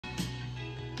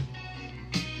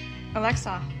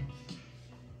Alexa.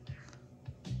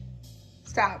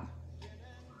 Stop.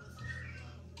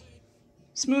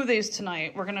 Smoothies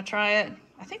tonight. We're gonna try it.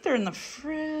 I think they're in the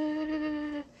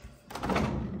fridge.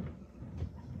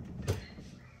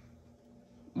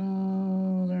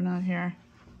 Oh, they're not here.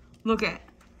 Look at.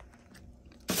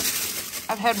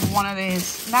 I've had one of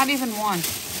these. Not even one.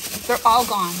 They're all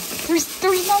gone. There's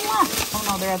none left. Oh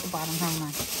no, they're at the bottom. Never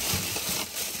mind.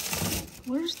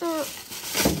 Where's the?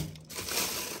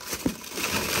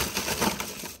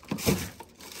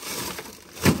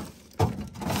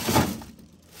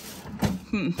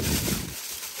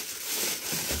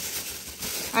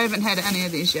 I haven't had any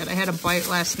of these yet. I had a bite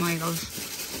last night of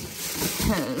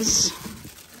his.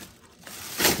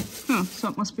 Huh, so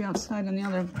it must be outside in the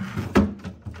other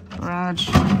garage.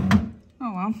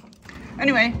 Oh well.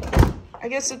 Anyway, I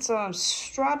guess it's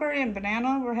strawberry and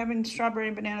banana. We're having strawberry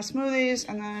and banana smoothies.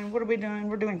 And then what are we doing?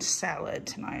 We're doing salad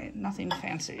tonight. Nothing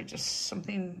fancy, just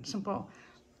something simple.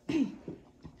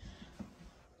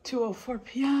 2:04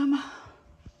 p.m.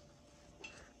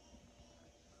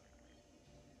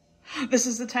 This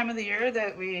is the time of the year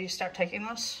that we start taking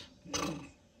this,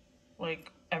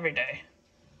 like every day.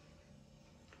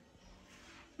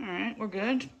 All right, we're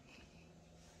good.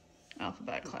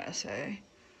 Alphabet class A.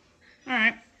 All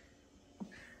right.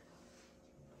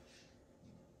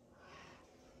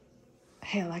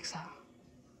 Hey Alexa,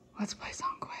 let's play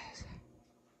Song Quiz.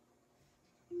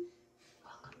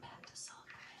 Welcome back to Song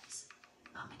Quiz.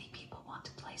 How many people want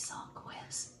to play Song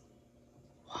Quiz?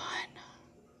 1.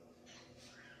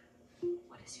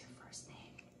 What is your first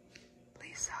name?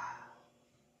 Lisa.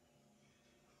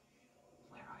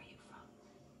 Where are you from?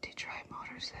 Detroit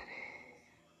Motor City.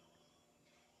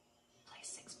 Play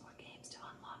 6 more games to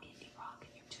unlock indie rock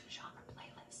in your 2 genre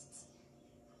playlists.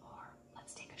 Or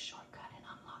let's take a shortcut and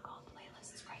unlock all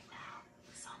playlists right now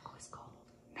with Song Quiz Gold.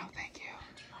 No, thank you.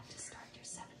 Would you like to start your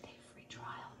 7-day free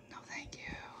trial? No, thank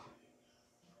you.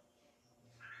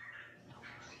 No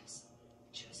worries.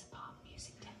 Choose a pop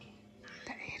music decade.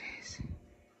 The 80s.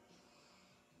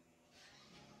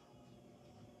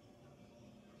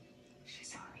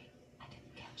 Sorry, I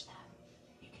didn't catch that.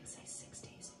 You can say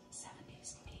 60s,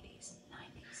 70s, 80s,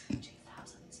 90s,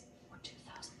 2000s, or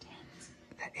 2010s.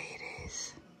 The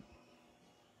 80s.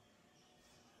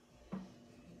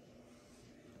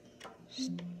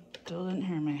 Still didn't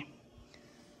hear me.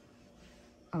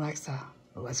 Alexa,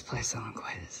 let's play Song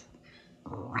Quiz.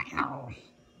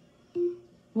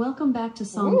 Welcome back to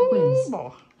Song Quiz.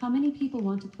 How many people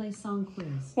want to play Song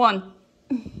Quiz? 1.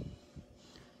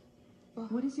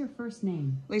 What is your first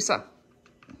name? Lisa.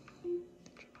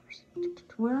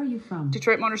 Where are you from?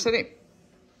 Detroit Motor City.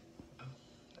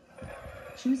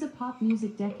 Choose a pop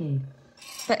music decade.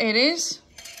 The 80s.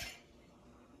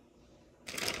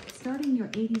 Starting your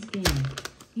 80s game.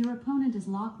 Your opponent is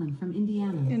Lachlan from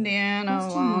Indiana. Indiana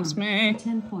Question loves 1, me,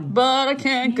 10 points. but I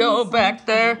can't Name go a song, back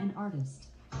there. title, and artist.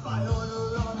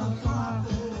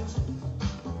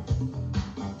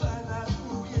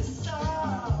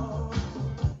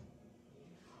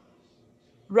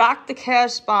 Rock the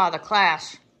Casbah, The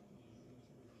Clash.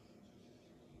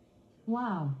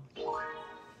 Wow.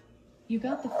 You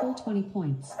got the full 20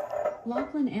 points.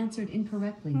 Lachlan answered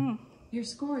incorrectly. Your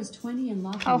score is 20 and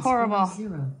How Lachlan's horrible. score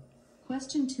is 0.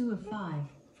 Question 2 of 5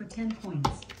 for 10 points.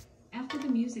 After the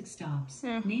music stops,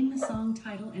 name the song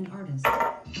title and artist.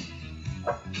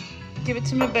 Give it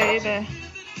to me, baby.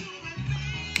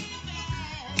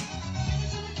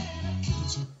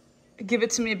 Give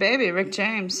it to me, baby, Rick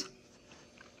James.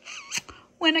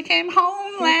 When I came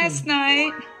home last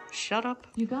night. Shut up.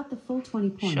 You got the full 20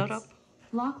 points. Shut up.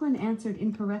 Lachlan answered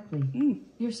incorrectly.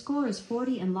 Your score is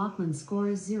 40 and Lachlan's score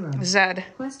is 0. Zed.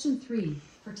 Question 3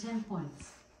 for 10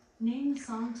 points. Name the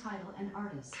song title and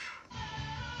artist.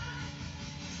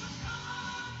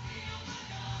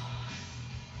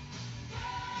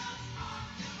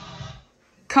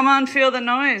 Come on, feel the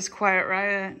noise, Quiet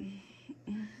Riot.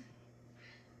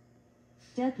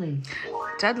 Deadly.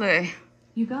 Deadly.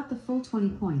 You got the full 20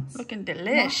 points. Looking Lachlan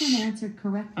delish. answered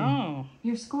correctly. Oh.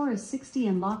 Your score is 60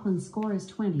 and Lachlan's score is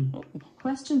 20.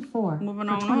 Question 4 Moving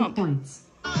for on 20 up. points.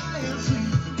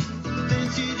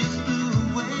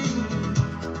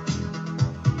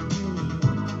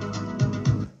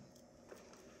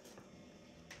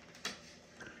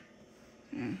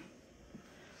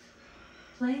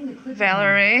 Playing the clip.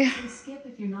 Valerie. Say skip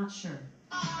if you're not sure.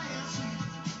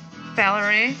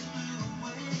 Valerie.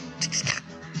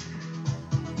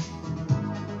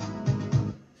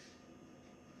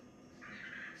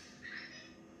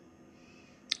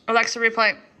 Alexa,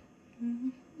 replay.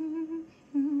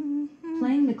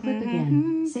 Playing the clip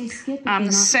again. Say skip if I'm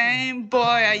you're the not same boy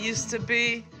I used to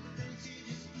be.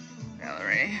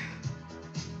 Valerie.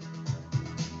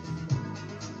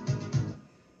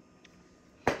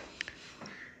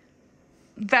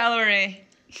 Valerie.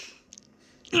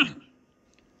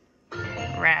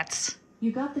 Rats.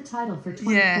 You got the title for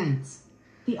 20 points.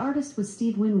 The artist was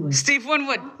Steve Winwood. Steve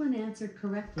Winwood. Lachlan answered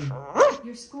correctly.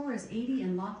 Your score is 80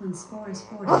 and Lachlan's score is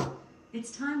 40.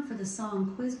 It's time for the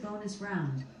song quiz bonus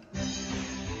round.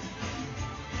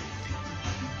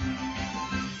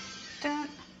 Dun,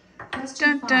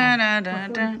 Question dun, 5 dun, dun,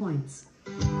 for 40 dun. points.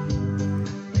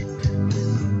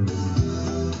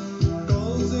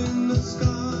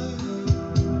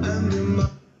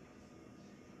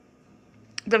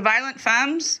 The Violent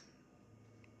Femmes.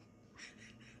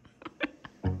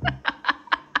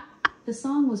 The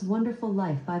song was Wonderful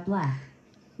Life by Black.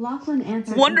 Lachlan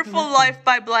answered Wonderful incorrectly. Life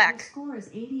by Your Black. score is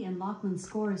 80 and Lachlan's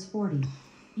score is 40.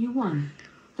 You won.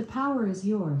 The power is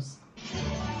yours.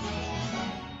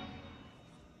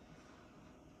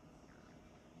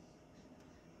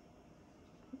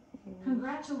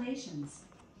 Congratulations.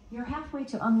 You're halfway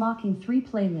to unlocking 3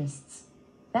 playlists.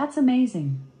 That's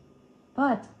amazing.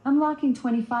 But unlocking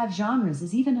 25 genres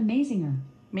is even amazinger.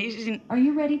 Amazing. Are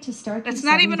you ready to start That's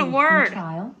your not even a 7-day free word.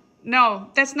 trial? No,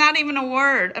 that's not even a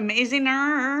word. Amazing.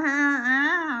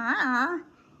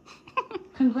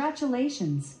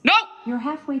 Congratulations. No. You're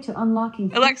halfway to unlocking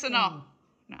 3 Alexa, no. playlists.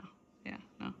 No. Yeah,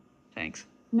 no. Thanks.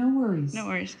 No worries. No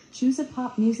worries. Choose a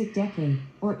pop music decade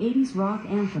or 80s rock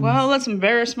anthem. Well, let's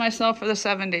embarrass myself for the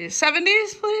 70s.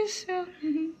 70s, please? Yeah.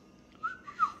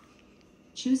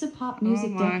 Choose a pop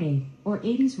music my. decade or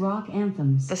 80s rock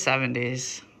anthems. The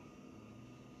 70s.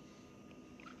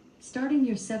 Starting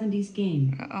your 70s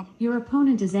game. Uh-oh. Your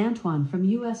opponent is Antoine from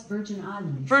U.S. Virgin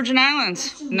Islands. Virgin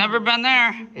Islands. Never been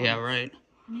there. Yeah, right.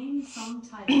 Name the song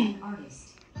title and artist.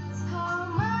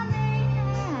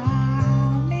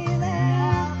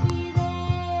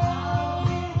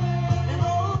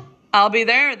 I'll be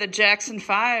there, the Jackson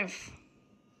 5.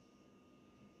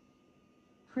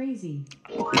 Crazy.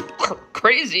 You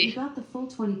Crazy. got the full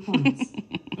 20 points.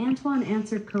 Antoine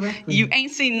answered correctly. You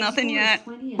ain't seen Your nothing score is yet.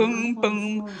 20 and Boom, Antoine's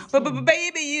boom. score is 10.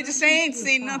 Baby, you just ain't Question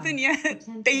seen 5 nothing for yet.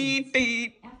 10 Dee, points.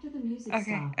 dee. After the music Okay,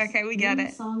 stops, okay, we got name it.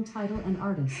 the song title and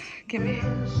artist. Give me.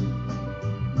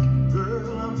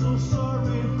 Girl, I'm so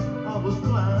sorry I was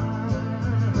blind.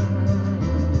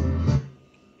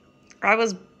 I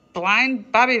was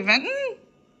blind, Bobby Vinton?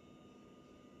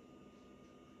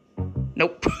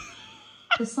 Nope.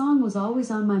 The song was Always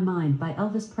on My Mind by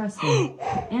Elvis Presley.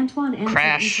 Antoine answered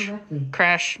Crash. incorrectly.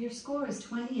 Crash. Your score is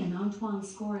 20 and Antoine's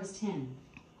score is 10.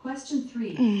 Question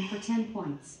 3 for 10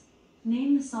 points.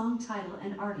 Name the song title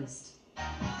and artist.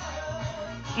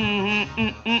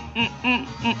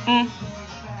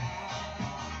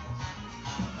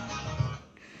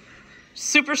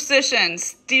 Superstition,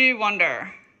 Stevie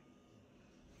Wonder.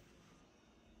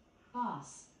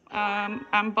 Boss.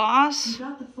 I'm boss. You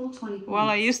got the full 20 points. Well,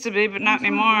 I used to be, but not Antoine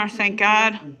anymore. answered Thank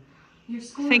God. incorrectly. Your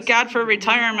score Thank is God for 20 and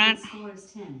retirement. Antoine's score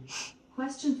is 10.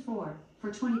 Question 4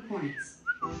 for 20 points.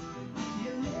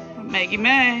 Maggie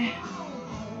May.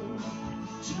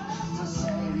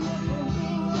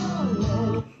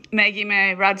 Maggie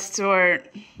May, Rod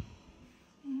Stewart.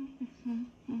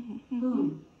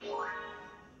 Boom.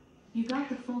 You got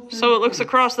the full 30 So it looks points.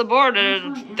 across the board,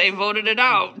 Antoine they answered voted it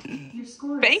out. Your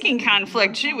score is Banking 70 and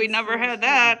conflict, gee, we Antoine's never score is had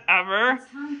that, 40. ever.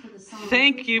 It's time for the song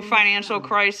Thank quiz you, bonus financial round.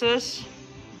 crisis.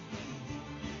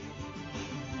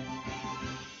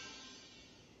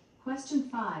 Question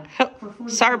 5 for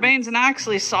 40 Sarbanes points. and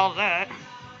Oxley solved that.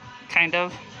 Kind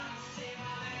of.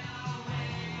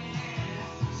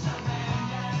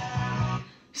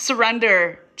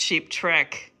 Surrender, Cheap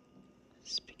Trick.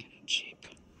 Speaking of cheap.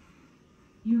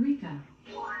 Eureka.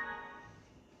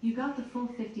 You got the full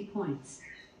 50 points.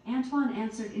 Antoine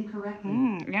answered incorrectly.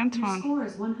 Your Antoine. score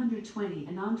is 120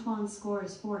 and Antoine's score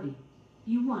is 40.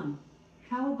 You won.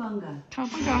 Cowabunga.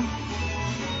 Cowabunga.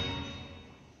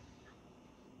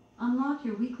 Unlock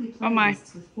your weekly Oh my.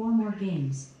 playlists with 4 more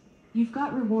games. You've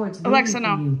got rewards waiting Alexa, for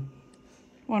no. you.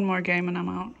 One more game and I'm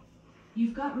out.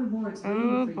 You've got rewards waiting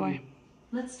Oh for boy. you.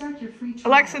 Let's start your free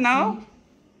trial. Alexa, no. Sneak.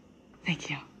 Thank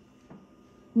you.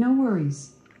 No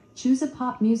worries. Choose a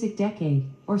pop music decade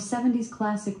or 70s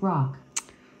classic rock.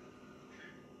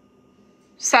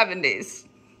 70s.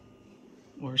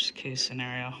 Worst case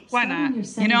scenario. Why Starting not?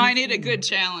 your You know, I 70s need a game. good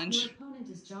challenge. Your opponent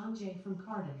is John Jay from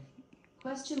Cardiff.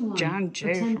 Question 1 John for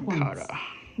Jay 10 from points. Cardiff.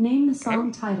 Name the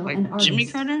song title Like and artist. Jimmy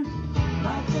Carter?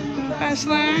 Fast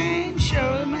lane,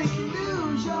 show them I can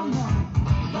lose your mind.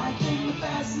 Life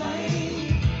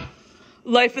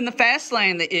in the Fast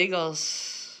Lane, the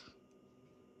Eagles.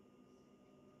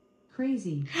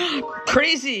 Crazy.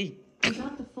 Crazy. You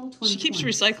got the full 20 She keeps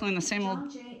points. recycling the same old.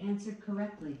 John Jay answered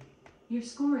correctly. Your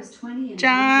score is 20 and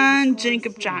John Jay's score is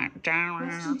Jacob 10. John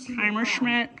Question 2 to Heimer 5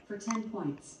 Schmidt. for 10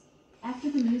 points. After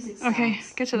the music stops, Okay,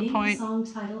 get to the name point. the song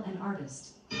title and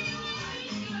artist.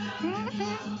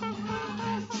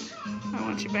 I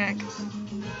want you back.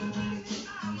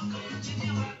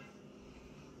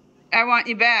 I want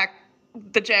you back.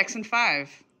 The Jackson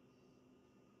 5.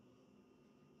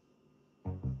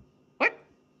 What?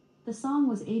 The song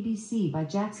was ABC by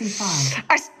Jackson 5.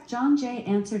 I, John Jay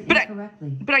answered But I- incorrectly.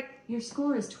 but Your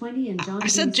score is 20 and John I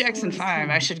said Jay's Jackson score is 5.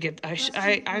 10. I should get. I Question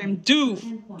am 3 due. for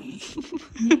 10 points.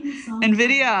 Name the song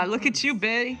Nvidia, title look and at you, artist.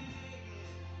 babe.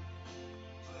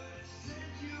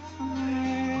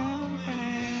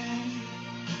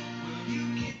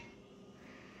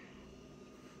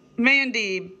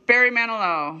 Mandy, Barry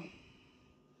Manilow.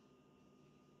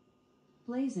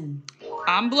 Blazin.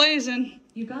 I'm blazing.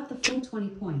 You got the full 20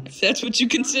 points. If that's what you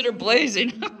consider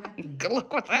blazing. Incorrectly. Good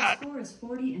luck with Your that. score is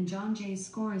 40 and John Jay's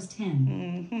score is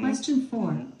 10. Question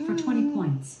 4 for 20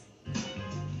 points.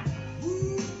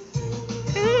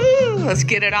 Ooh, let's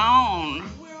get it on.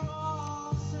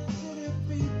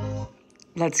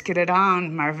 Let's get it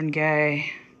on, Marvin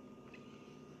Gaye.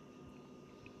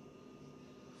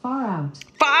 Far out.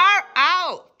 Far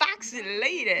out, Foxy 20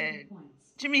 Lady. points.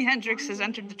 Jimi Hendrix has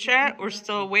entered the chat. We're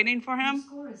still waiting for Your him.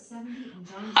 score is 70 and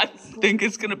John I Jay's score think is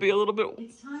it's going to 10. be a little bit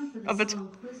It's time for the of a song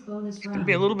quiz bonus gonna round.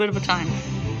 be a little bit of a time.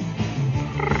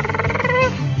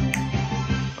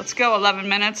 Let's go, 11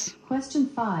 minutes. Question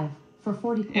 5 for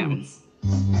 40 Yeah. points.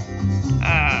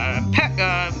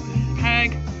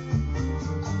 Peg.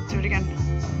 Do it again.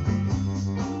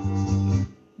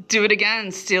 Do it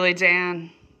again, Steely Dan.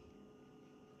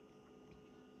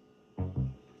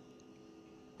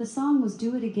 The song was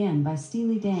Do It Again by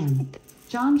Steely Dan.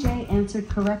 John Jay answered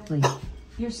correctly.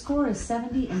 Your score is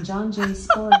 70 and John Jay's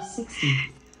score is 60.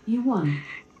 You won.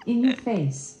 In your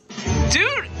face.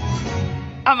 Dude,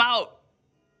 I'm out.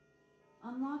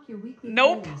 Unlock your weekly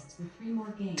Nope. playlists with 3 more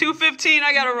games. 2:15,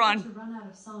 I gotta To run. run out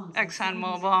of songs and Exxon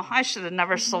 70s Mobil. I should have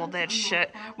never sold that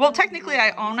shit. Well, technically, I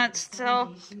own it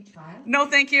still. free trial? No,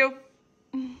 thank you.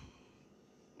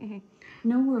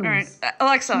 No worries. All right,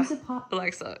 Alexa. Choose a pop.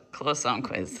 Alexa, close song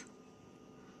quiz.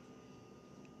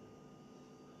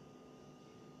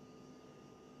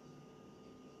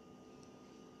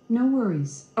 No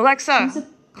worries. Alexa, Choose a-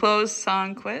 close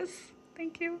song quiz.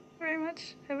 Thank you very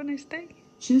much. Have a nice day.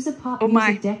 Choose a pop Oh my.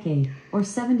 music decade or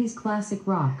 70s classic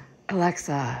rock.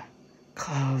 Alexa,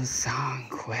 close song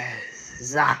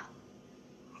quiz.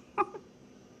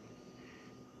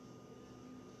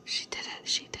 She did it.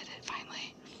 She did it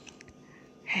finally.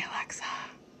 Hey, Alexa.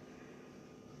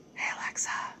 Hey, Alexa.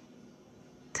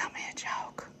 Tell me a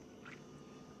joke.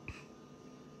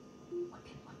 What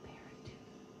can one parent do?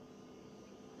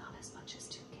 Not as much as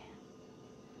 2 can.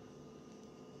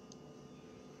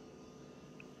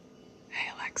 Hey,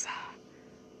 Alexa.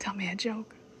 Tell me a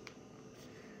joke.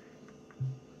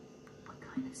 What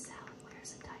kind of salad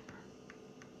wears a diaper?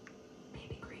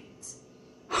 Baby greens.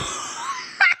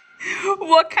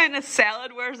 What kind of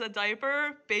salad wears a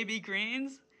diaper? Baby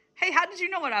greens? Hey, how did you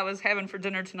know what I was having for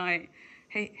dinner tonight?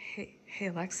 Hey,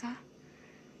 Alexa.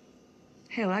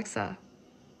 Hey, Alexa.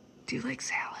 Do you like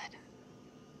salad?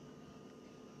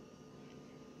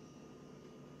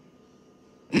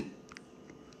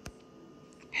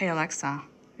 Hey, Alexa.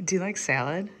 Do you like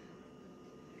salad?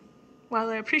 Well,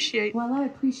 I appreciate Well, I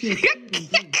appreciate food and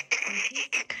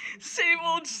drink. same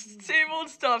old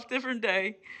stuff, different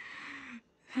day.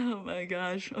 Oh my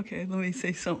gosh. Okay, let me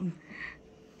say something.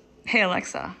 Hey,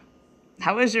 Alexa.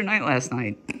 How was your night last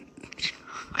night?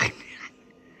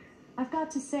 I've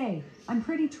got to say, I'm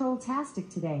pretty troll-tastic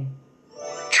today.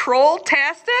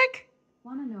 Troll-tastic?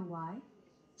 Want to know why?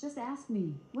 Just ask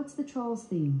me. What's the Trolls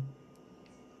theme?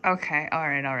 Okay, all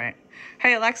right.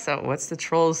 Hey, Alexa, what's the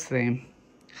Trolls theme?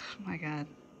 Oh my god.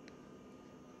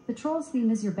 The Trolls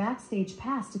theme is your backstage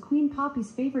pass to Queen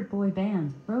Poppy's favorite boy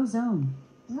band, Brozone.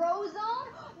 Brozone?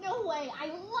 No way, I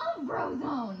love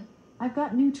Brozone! I've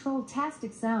got new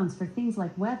troll-tastic sounds for things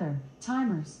like weather,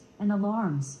 timers, and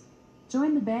alarms.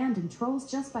 Join the band and Trolls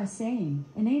just by saying,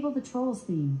 enable the Trolls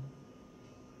theme.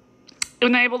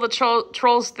 Enable the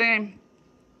Trolls theme.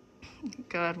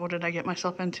 God, what did I get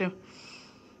myself into?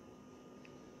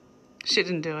 She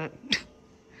didn't do it.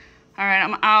 All right,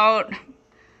 I'm out.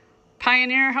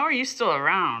 Pioneer, how are you still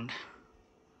around?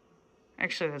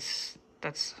 Actually,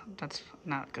 that's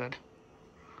not good.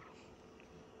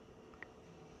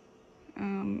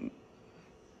 One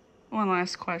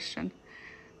last question.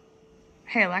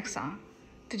 Hey, Alexa,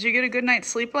 did you get a good night's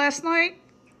sleep last night?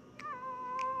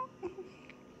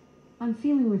 I'm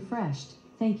feeling refreshed,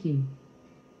 thank you.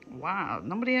 Wow,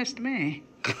 nobody asked me.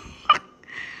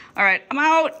 All right, I'm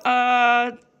out.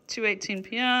 2:18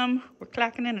 p.m. We're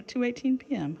clocking in at 2:18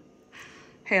 p.m.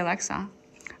 Hey, Alexa,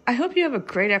 I hope you have a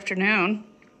great afternoon.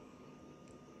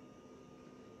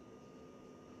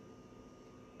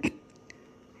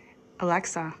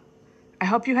 Alexa, I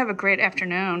hope you have a great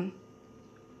afternoon.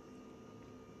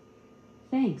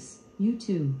 Thanks, you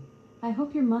too. I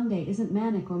hope your Monday isn't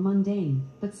manic or mundane,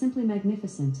 but simply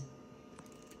magnificent.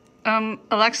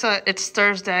 Alexa, it's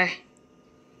Thursday.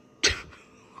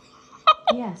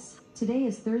 Yes, today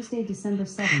is Thursday, December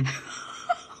 7th.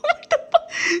 What the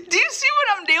fuck? Do you see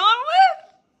what I'm dealing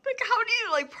with? Like, how do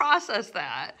you, like, process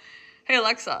that? Hey,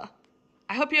 Alexa,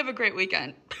 I hope you have a great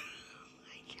weekend. Oh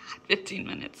my God, 15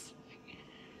 minutes.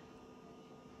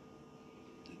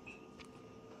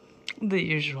 The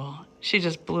usual. She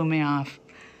just blew me off.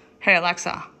 Hey,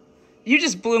 Alexa, you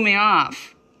just blew me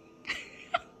off.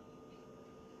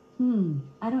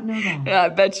 I don't know that. I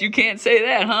bet you can't say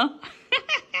that, huh?